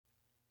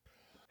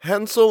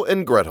Hansel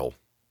and Gretel.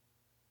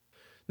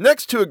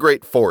 Next to a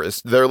great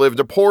forest, there lived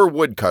a poor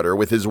woodcutter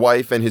with his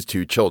wife and his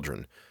 2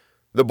 children.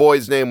 The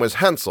boy's name was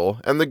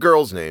Hansel, and the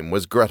girl's name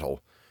was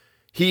Gretel.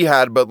 He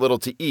had but little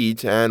to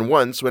eat, and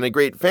once, when a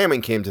great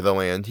famine came to the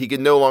land, he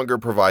could no longer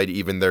provide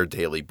even their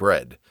daily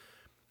bread.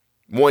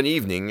 One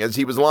evening, as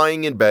he was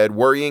lying in bed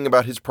worrying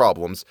about his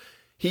problems,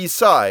 he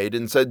sighed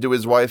and said to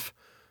his wife,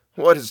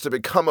 "What is to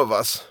become of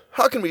us?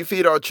 How can we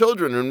feed our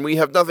children when we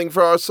have nothing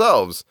for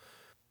ourselves?"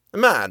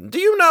 "Man, do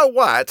you know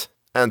what?"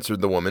 answered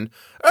the woman.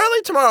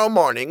 "Early tomorrow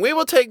morning we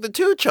will take the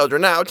 2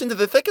 children out into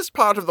the thickest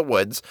part of the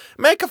woods,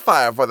 make a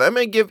fire for them,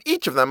 and give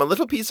each of them a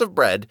little piece of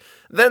bread,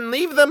 then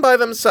leave them by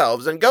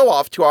themselves and go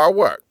off to our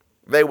work.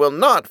 They will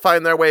not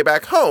find their way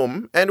back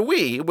home, and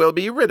we will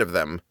be rid of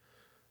them."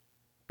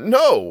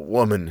 "No,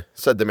 woman,"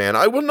 said the man,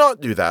 "I will not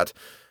do that.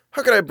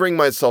 How could I bring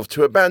myself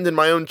to abandon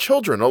my own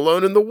children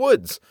alone in the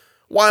woods?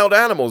 Wild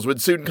animals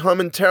would soon come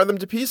and tear them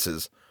to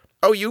pieces."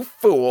 "Oh, you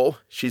fool,"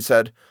 she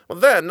said. "Well,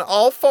 then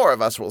all 4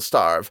 of us will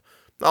starve.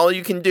 All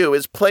you can do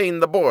is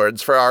plane the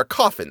boards for our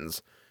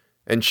coffins."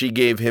 And she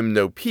gave him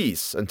no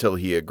peace until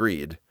he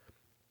agreed.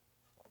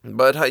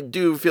 "But I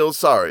do feel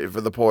sorry for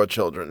the poor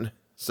children,"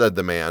 said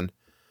the man.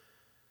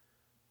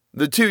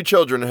 The 2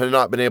 children had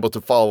not been able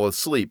to fall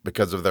asleep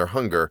because of their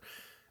hunger,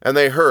 and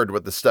they heard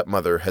what the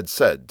stepmother had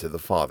said to the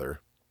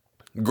father.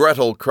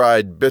 Gretel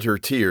cried bitter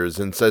tears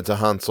and said to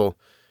Hansel,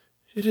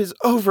 "It is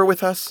over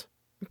with us."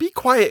 "Be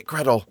quiet,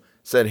 Gretel,"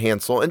 said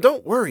Hansel, "and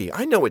don't worry,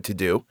 I know what to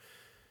do."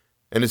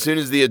 And as soon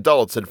as the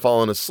adults had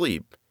fallen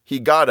asleep, he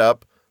got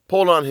up,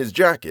 pulled on his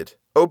jacket,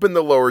 opened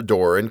the lower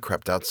door, and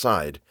crept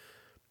outside.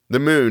 The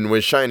moon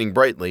was shining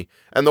brightly,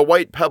 and the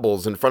white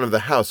pebbles in front of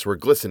the house were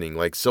glistening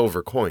like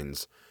silver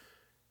coins.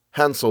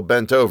 Hansel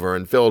bent over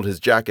and filled his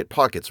jacket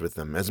pockets with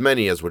them, as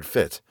many as would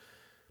fit.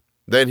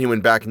 Then he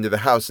went back into the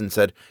house and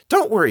said,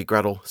 "Don't worry,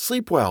 Gretel,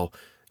 sleep well.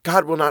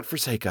 God will not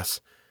forsake us."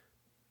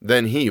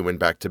 Then he went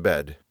back to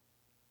bed.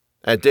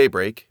 At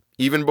daybreak,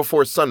 even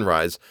before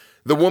sunrise,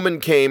 the woman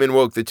came and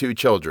woke the 2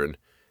 children.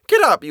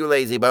 "Get up, you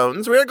lazy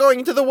bones, we are going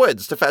into the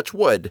woods to fetch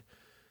wood."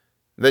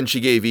 Then she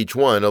gave each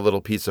one a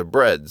little piece of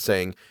bread,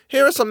 saying,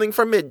 "Here is something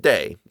for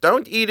midday.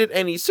 Don't eat it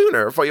any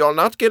sooner, for you'll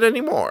not get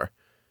any more."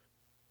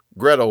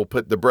 Gretel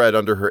put the bread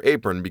under her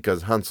apron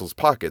because Hansel's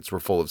pockets were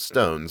full of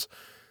stones.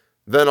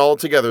 Then all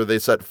together they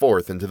set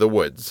forth into the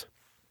woods.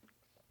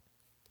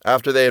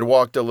 After they had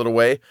walked a little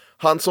way,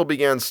 Hansel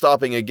began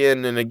stopping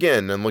again and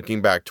again and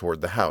looking back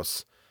toward the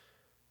house.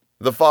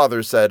 The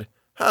father said,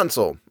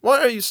 "Hansel, why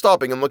are you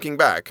stopping and looking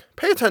back?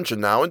 Pay attention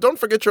now, and don't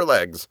forget your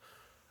legs."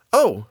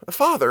 "Oh,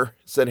 father,"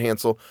 said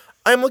Hansel,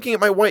 "I am looking at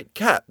my white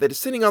cat that is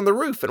sitting on the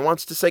roof and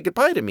wants to say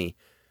goodbye to me."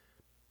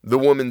 The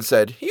woman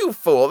said, "You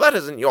fool, that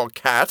isn't your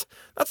cat.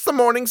 That's the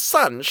morning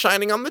sun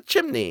shining on the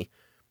chimney."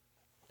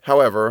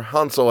 However,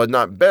 Hansel had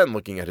not been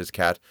looking at his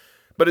cat,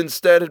 but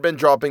instead had been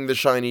dropping the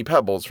shiny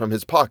pebbles from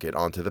his pocket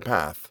onto the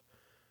path.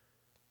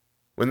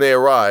 When they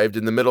arrived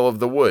in the middle of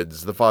the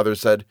woods, the father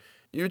said,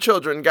 "You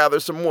children gather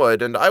some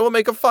wood, and I will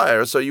make a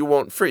fire so you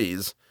won't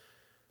freeze."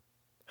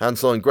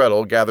 Hansel and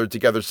Gretel gathered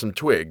together some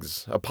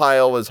twigs, a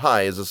pile as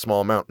high as a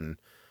small mountain.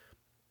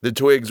 The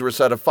twigs were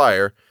set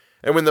afire,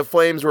 and when the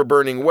flames were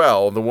burning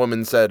well, the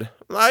woman said,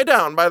 "Lie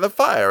down by the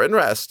fire and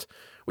rest.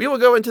 We will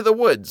go into the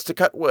woods to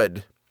cut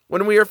wood.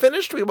 When we are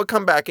finished, we will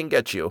come back and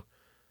get you."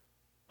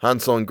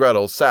 Hansel and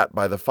Gretel sat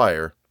by the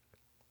fire.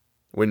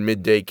 When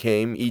midday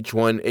came, each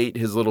one ate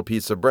his little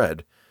piece of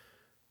bread.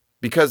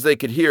 Because they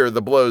could hear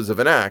the blows of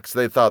an axe,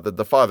 they thought that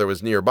the father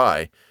was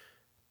nearby.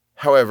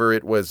 However,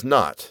 it was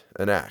not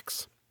an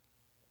axe.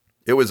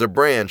 It was a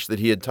branch that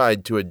he had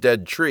tied to a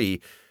dead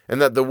tree,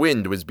 and that the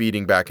wind was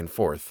beating back and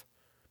forth.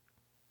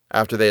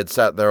 After they had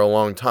sat there a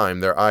long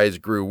time, their eyes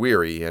grew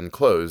weary and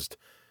closed,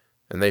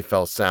 and they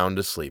fell sound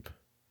asleep.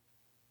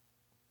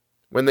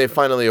 When they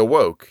finally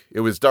awoke,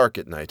 it was dark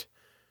at night.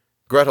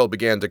 Gretel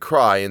began to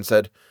cry and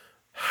said,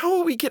 "How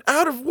will we get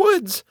out of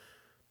woods?"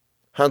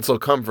 Hansel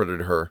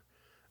comforted her.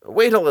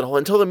 "Wait a little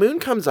until the moon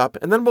comes up,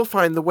 and then we'll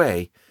find the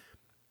way."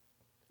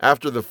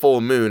 After the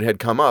full moon had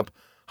come up,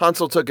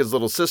 Hansel took his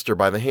little sister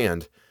by the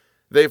hand.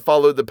 They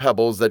followed the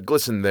pebbles that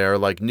glistened there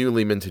like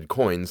newly minted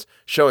coins,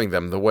 showing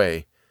them the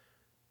way.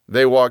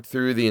 They walked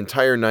through the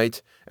entire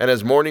night, and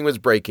as morning was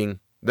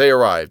breaking, they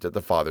arrived at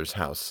the father's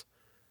house.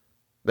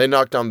 They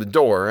knocked on the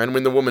door, and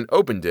when the woman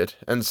opened it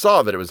and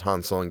saw that it was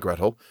Hansel and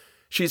Gretel,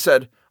 she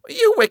said,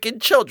 "You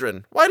wicked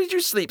children! Why did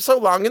you sleep so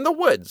long in the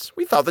woods?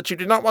 We thought that you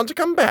did not want to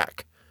come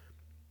back."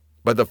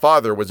 But the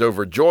father was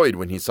overjoyed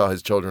when he saw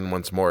his children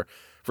once more,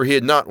 for he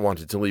had not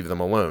wanted to leave them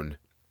alone.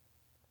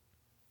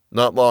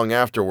 Not long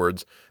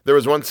afterwards, there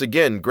was once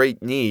again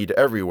great need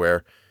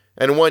everywhere,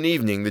 and one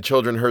evening the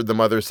children heard the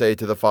mother say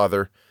to the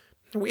father,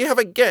 "We have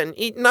again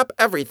eaten up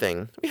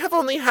everything. We have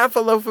only half a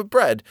loaf of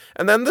bread,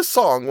 and then the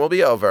song will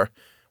be over.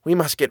 We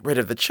must get rid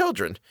of the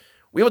children.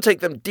 We will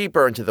take them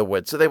deeper into the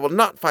woods so they will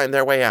not find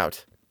their way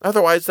out.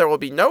 Otherwise there will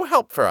be no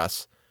help for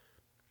us."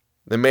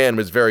 The man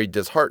was very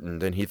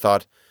disheartened, and he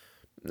thought,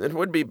 "It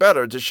would be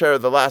better to share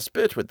the last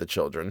bit with the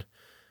children."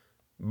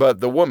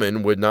 But the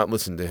woman would not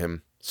listen to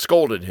him.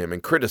 scolded him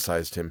and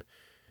criticized him.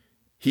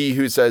 He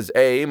who says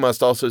A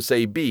must also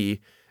say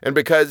B, and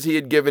because he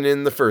had given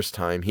in the first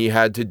time, he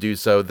had to do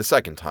so the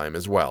second time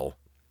as well.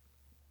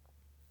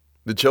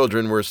 The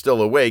children were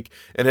still awake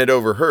and had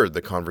overheard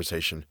the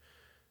conversation.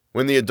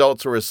 When the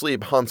adults were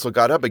asleep, Hansel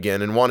got up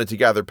again and wanted to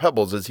gather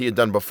pebbles as he had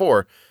done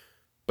before,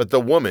 but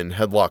the woman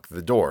had locked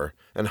the door,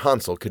 and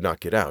Hansel could not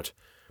get out.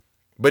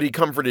 But he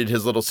comforted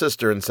his little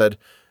sister and said,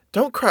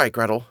 "Don't cry,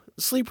 Gretel.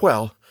 Sleep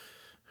well.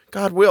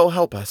 God will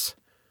help us."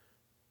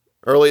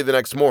 Early the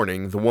next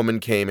morning, the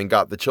woman came and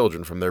got the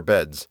children from their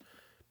beds.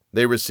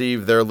 They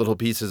received their little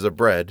pieces of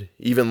bread,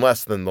 even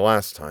less than the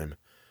last time.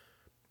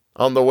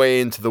 On the way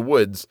into the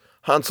woods,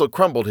 Hansel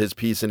crumbled his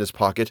piece in his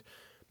pocket,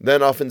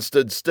 then often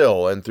stood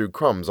still and threw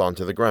crumbs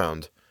onto the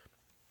ground.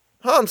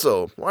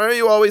 "Hansel, why are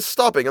you always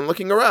stopping and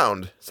looking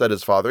around?" said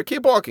his father.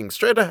 "Keep walking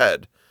straight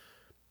ahead."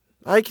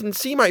 "I can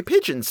see my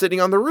pigeon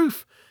sitting on the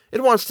roof.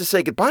 It wants to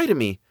say goodbye to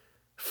me."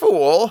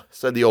 "Fool,"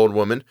 said the old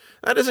woman,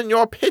 "that isn't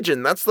your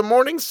pigeon, that's the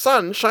morning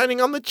sun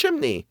shining on the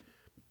chimney."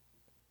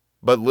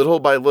 But little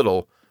by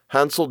little,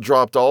 Hansel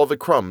dropped all the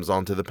crumbs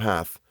onto the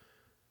path.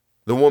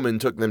 The woman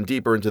took them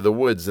deeper into the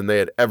woods than they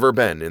had ever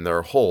been in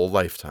their whole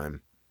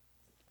lifetime.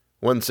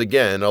 Once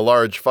again, a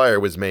large fire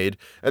was made,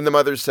 and the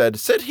mother said,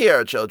 "Sit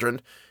here,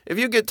 children. If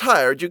you get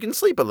tired, you can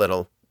sleep a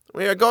little.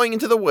 We are going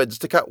into the woods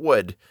to cut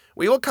wood.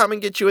 We will come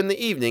and get you in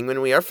the evening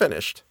when we are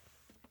finished."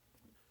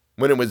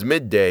 When it was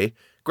midday,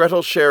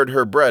 Gretel shared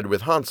her bread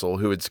with Hansel,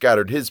 who had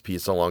scattered his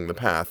piece along the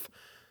path.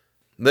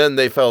 Then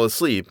they fell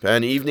asleep,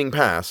 and evening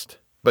passed,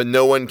 but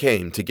no one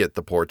came to get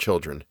the poor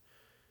children.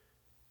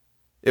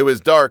 It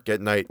was dark at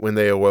night when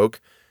they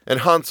awoke, and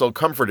Hansel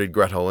comforted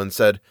Gretel and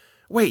said,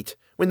 "Wait,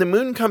 when the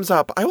moon comes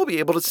up, I will be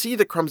able to see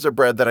the crumbs of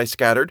bread that I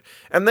scattered,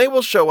 and they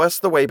will show us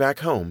the way back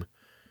home."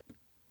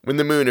 When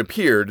the moon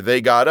appeared,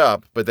 they got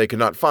up, but they could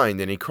not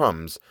find any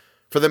crumbs,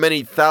 for the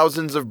many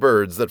thousands of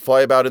birds that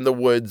fly about in the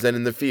woods and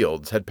in the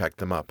fields had pecked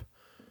them up.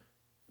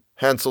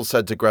 Hansel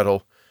said to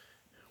Gretel,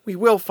 "We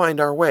will find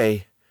our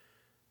way."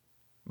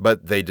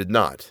 But they did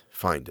not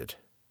find it.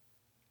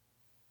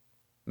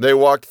 They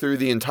walked through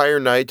the entire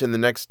night and the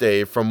next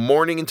day, from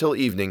morning until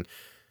evening,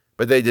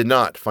 but they did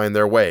not find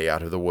their way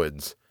out of the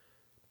woods.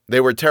 They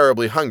were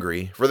terribly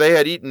hungry, for they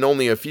had eaten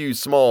only a few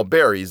small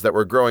berries that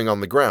were growing on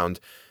the ground,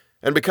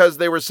 and because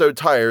they were so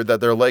tired that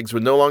their legs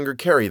would no longer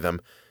carry them,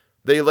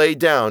 they lay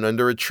down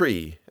under a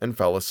tree and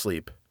fell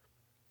asleep.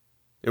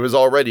 It was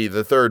already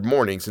the third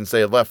morning since they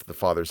had left the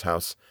father's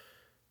house.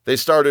 They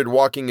started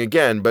walking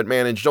again, but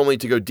managed only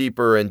to go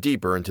deeper and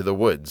deeper into the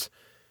woods.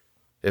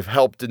 If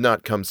help did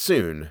not come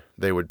soon,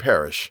 they would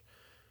perish.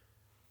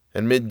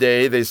 At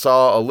midday they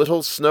saw a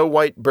little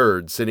snow-white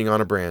bird sitting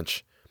on a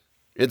branch.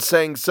 It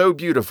sang so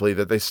beautifully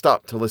that they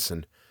stopped to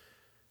listen.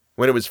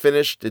 When it was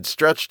finished, it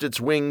stretched its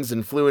wings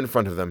and flew in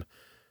front of them.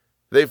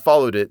 They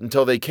followed it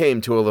until they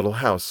came to a little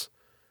house.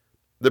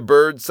 The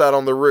bird sat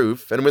on the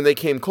roof, and when they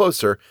came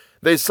closer,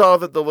 they saw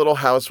that the little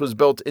house was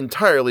built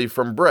entirely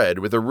from bread,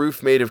 with a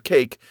roof made of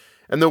cake,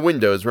 and the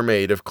windows were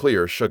made of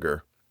clear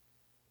sugar.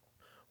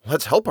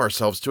 "Let's help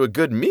ourselves to a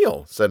good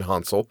meal," said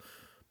Hansel.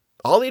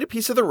 "I'll eat a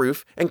piece of the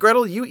roof, and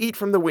Gretel, you eat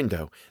from the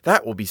window.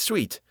 That will be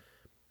sweet."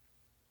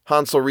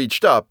 Hansel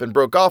reached up and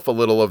broke off a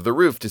little of the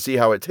roof to see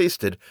how it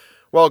tasted,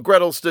 while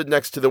Gretel stood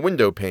next to the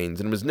window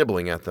panes and was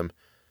nibbling at them.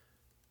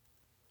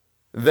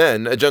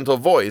 Then a gentle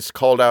voice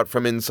called out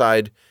from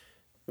inside,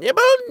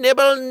 "Nibble,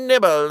 nibble,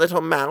 nibble,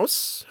 little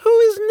mouse. Who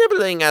is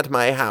nibbling at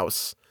my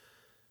house?"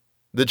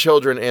 The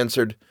children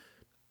answered,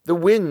 the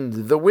wind,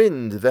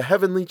 the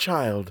heavenly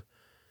child."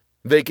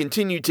 They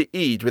continued to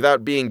eat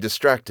without being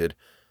distracted.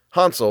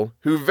 Hansel,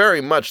 who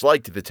very much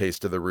liked the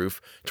taste of the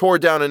roof, tore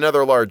down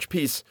another large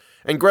piece,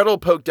 and Gretel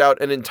poked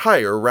out an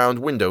entire round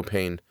window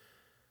pane.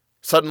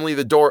 Suddenly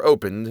the door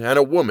opened, and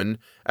a woman,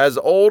 as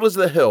old as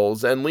the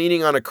hills and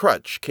leaning on a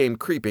crutch, came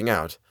creeping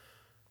out.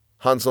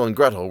 Hansel and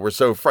Gretel were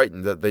so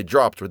frightened that they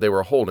dropped what they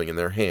were holding in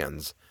their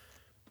hands.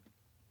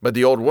 But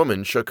the old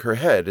woman shook her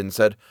head and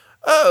said,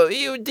 "Oh,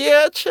 you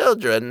dear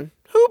children,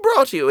 who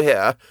brought you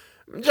here?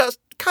 Just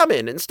come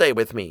in and stay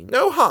with me.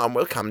 No harm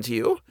will come to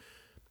you."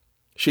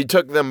 She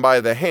took them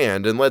by the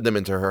hand and led them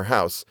into her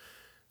house.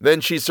 Then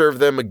she served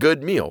them a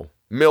good meal,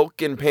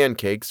 milk and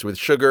pancakes with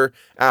sugar,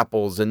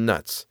 apples, and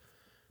nuts.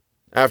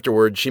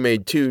 Afterward, she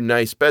made 2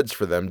 nice beds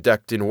for them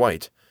decked in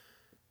white.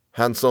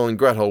 Hansel and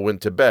Gretel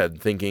went to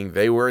bed thinking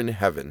they were in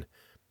heaven.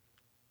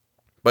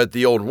 But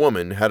the old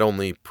woman had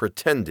only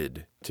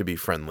pretended to be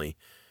friendly.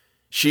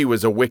 She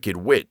was a wicked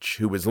witch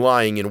who was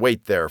lying in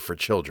wait there for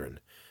children.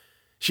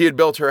 She had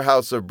built her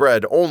house of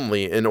bread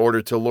only in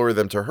order to lure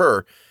them to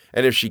her,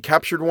 and if she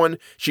captured one,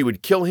 she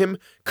would kill him,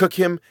 cook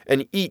him,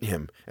 and eat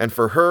him, and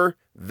for her,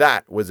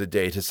 that was a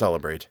day to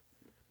celebrate.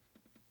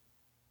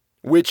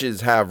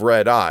 Witches have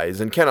red eyes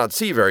and cannot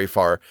see very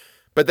far,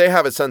 but they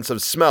have a sense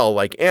of smell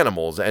like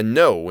animals and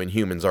know when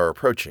humans are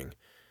approaching.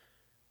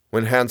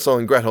 When Hansel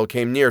and Gretel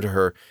came near to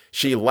her,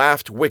 she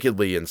laughed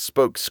wickedly and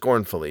spoke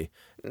scornfully.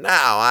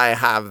 "Now I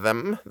have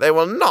them. They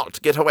will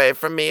not get away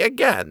from me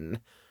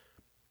again."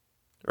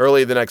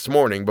 Early the next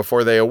morning,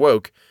 before they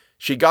awoke,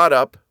 She got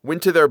up,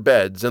 went to their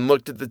beds, and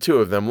looked at the two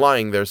of them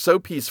lying there so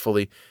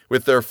peacefully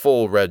with their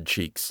full red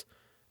cheeks.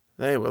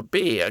 "They will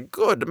be a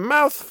good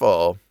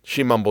mouthful,"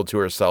 she mumbled to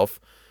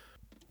herself.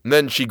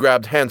 Then she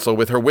grabbed Hansel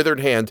with her withered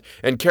hand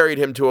and carried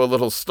him to a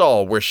little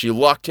stall where she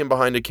locked him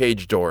behind a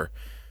cage door.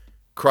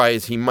 Cry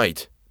as he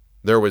might,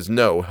 there was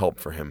no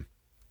help for him.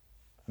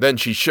 Then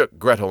she shook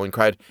Gretel and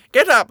cried,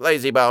 "Get up,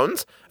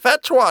 lazybones!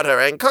 Fetch water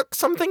and cook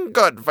something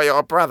good for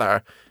your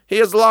brother. He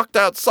is locked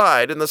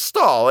outside in the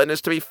stall and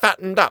is to be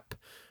fattened up.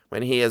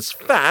 When he is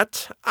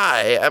fat,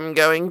 I am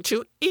going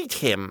to eat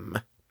him."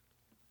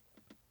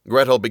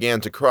 Gretel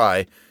began to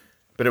cry,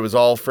 but it was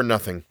all for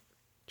nothing.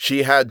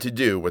 She had to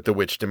do what the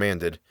witch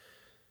demanded.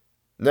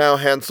 Now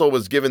Hansel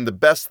was given the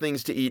best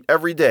things to eat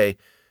every day,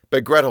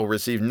 but Gretel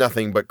received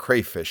nothing but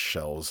crayfish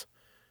shells.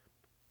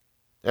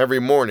 Every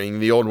morning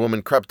the old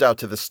woman crept out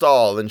to the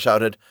stall and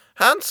shouted,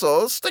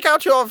 "Hansel, stick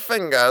out your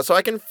finger so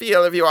I can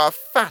feel if you are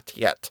fat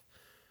yet."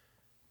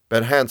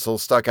 But Hansel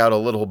stuck out a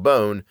little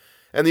bone,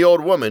 and the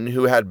old woman,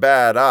 who had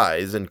bad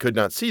eyes and could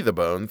not see the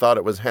bone, thought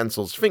it was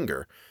Hansel's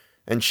finger,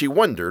 and she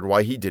wondered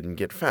why he didn't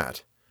get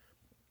fat.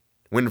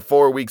 When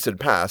 4 weeks had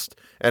passed,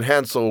 and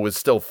Hansel was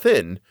still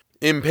thin,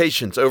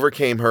 impatience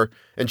overcame her,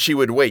 and she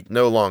would wait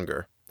no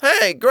longer.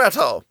 "Hey,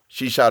 Gretel!"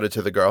 she shouted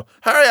to the girl.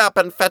 "Hurry up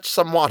and fetch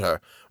some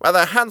water.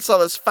 Whether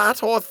Hansel is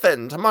fat or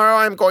thin, tomorrow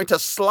I am going to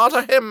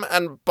slaughter him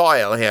and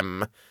boil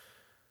him."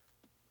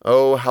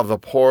 Oh, how the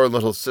poor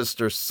little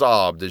sister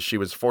sobbed as she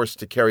was forced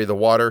to carry the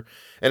water,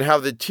 and how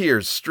the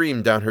tears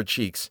streamed down her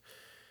cheeks.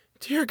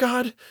 "Dear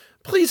God,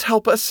 please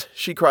help us,"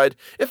 she cried.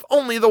 "If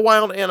only the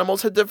wild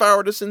animals had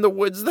devoured us in the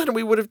woods, then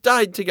we would have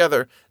died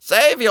together."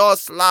 "Save your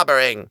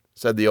slobbering,"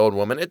 said the old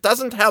woman. "It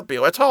doesn't help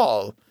you at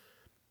all."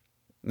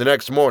 The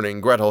next morning,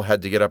 Gretel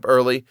had to get up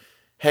early,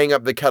 hang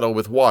up the kettle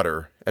with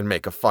water, and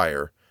make a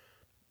fire.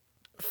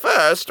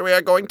 "First, we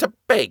are going to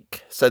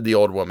bake," said the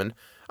old woman.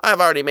 "I have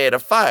already made a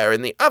fire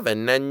in the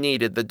oven and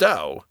kneaded the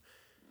dough."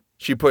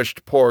 She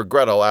pushed poor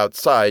Gretel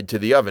outside to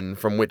the oven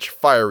from which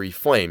fiery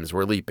flames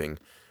were leaping.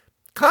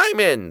 "Climb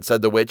in,"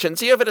 said the witch, "and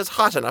see if it is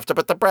hot enough to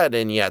put the bread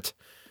in yet."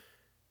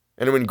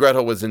 And when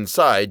Gretel was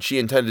inside, she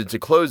intended to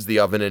close the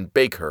oven and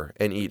bake her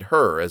and eat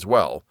her as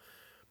well.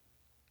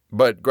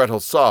 But Gretel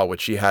saw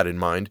what she had in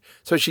mind,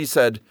 so she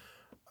said,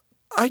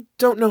 "I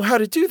don't know how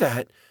to do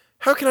that.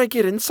 How can I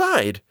get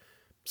inside?"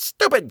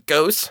 "Stupid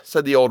goose,"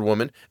 said the old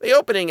woman. "The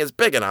opening is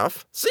big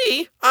enough.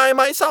 See, I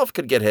myself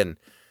could get in."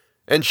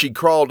 And she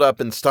crawled up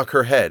and stuck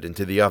her head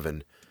into the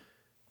oven.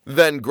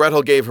 Then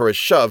Gretel gave her a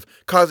shove,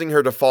 causing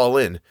her to fall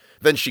in.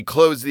 Then she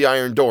closed the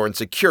iron door and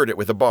secured it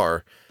with a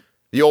bar.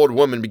 The old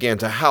woman began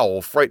to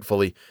howl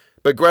frightfully,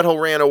 but Gretel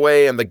ran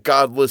away and the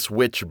godless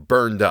witch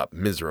burned up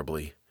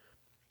miserably.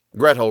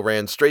 Gretel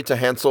ran straight to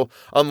Hansel,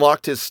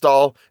 unlocked his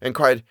stall, and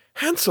cried,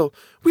 "Hansel,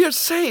 we are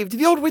saved!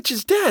 The old witch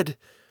is dead!"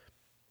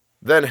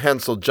 Then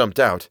Hansel jumped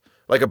out,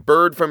 like a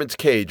bird from its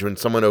cage when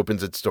someone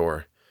opens its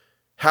door.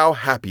 How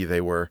happy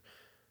they were!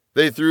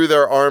 They threw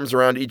their arms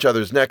around each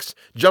other's necks,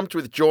 jumped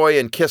with joy,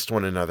 and kissed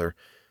one another.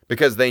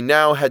 Because they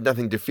now had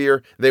nothing to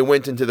fear, they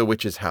went into the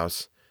witch's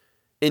house.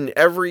 In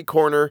every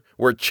corner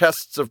were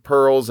chests of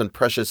pearls and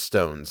precious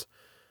stones.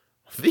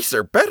 "These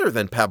are better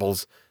than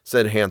pebbles,"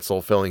 said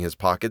Hansel, filling his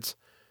pockets.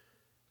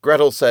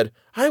 Gretel said,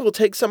 "I will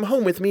take some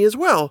home with me as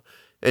well,"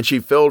 and she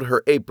filled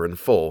her apron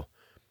full.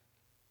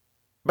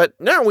 "But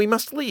now we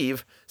must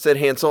leave," said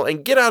Hansel,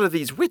 "and get out of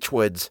these witch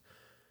woods."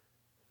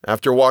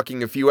 After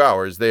walking a few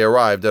hours, they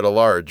arrived at a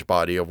large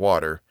body of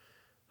water.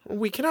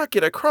 "We cannot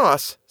get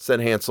across,"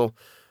 said Hansel.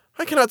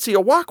 "I cannot see a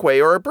walkway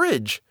or a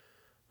bridge."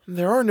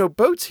 "There are no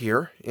boats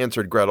here,"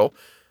 answered Gretel,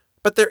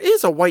 "but there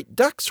is a white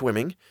duck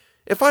swimming.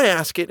 If I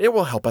ask it, it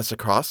will help us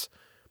across."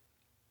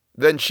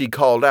 Then she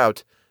called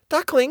out,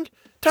 "Duckling,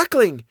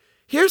 Duckling,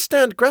 here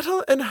stand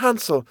Gretel and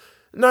Hansel,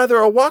 neither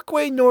a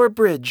walkway nor a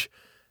bridge.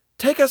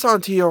 Take us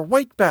onto your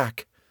white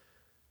back."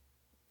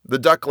 The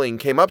duckling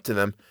came up to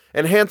them,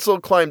 and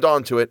Hansel climbed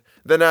onto it,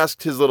 then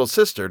asked his little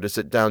sister to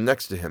sit down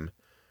next to him.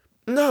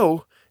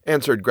 "No,"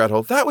 answered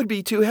Gretel, "that would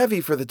be too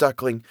heavy for the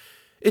duckling.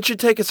 It should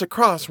take us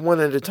across one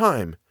at a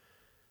time."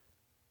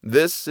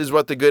 This is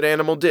what the good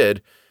animal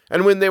did,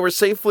 and when they were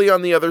safely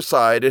on the other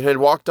side and had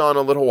walked on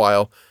a little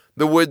while,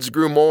 the woods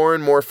grew more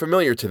and more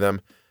familiar to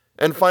them,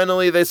 and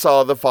finally they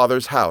saw the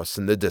father's house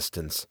in the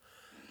distance.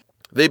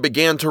 They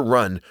began to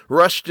run,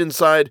 rushed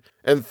inside,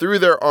 and threw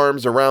their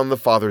arms around the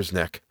father's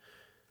neck.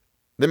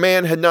 The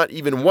man had not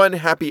even 1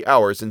 happy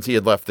hour since he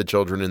had left the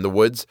children in the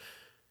woods.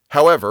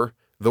 However,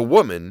 the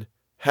woman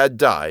had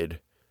died.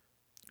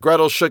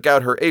 Gretel shook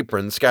out her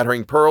apron,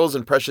 scattering pearls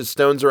and precious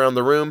stones around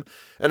the room,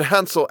 and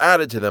Hansel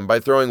added to them by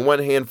throwing one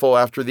handful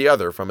after the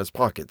other from his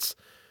pockets.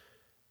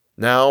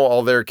 Now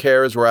all their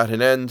cares were at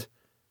an end,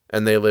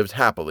 and they lived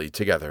happily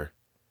together.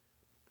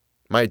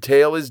 My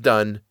tale is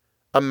done,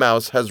 a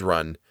mouse has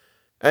run,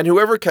 and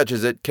whoever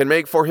catches it can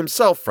make for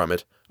himself from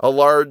it a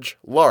large,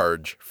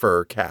 large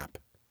fur cap.